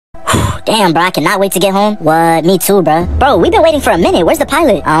Damn, bro, I cannot wait to get home. What? Me too, bro. Bro, we've been waiting for a minute. Where's the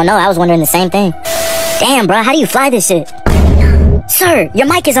pilot? I don't know. I was wondering the same thing. Damn, bro, how do you fly this shit? Sir, your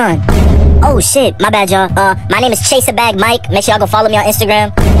mic is on. Oh, shit. My bad, y'all. My name is Chase a Bag Mike. Make sure y'all go follow me on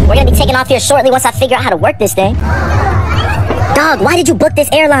Instagram. We're gonna be taking off here shortly once I figure out how to work this thing. Dog, why did you book this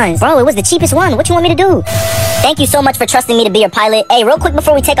Airlines? Bro, it was the cheapest one. What you want me to do? Thank you so much for trusting me to be your pilot. Hey, real quick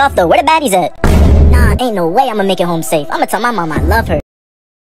before we take off, though, where the baddies at? Nah, ain't no way I'm gonna make it home safe. I'm gonna tell my mom I love her.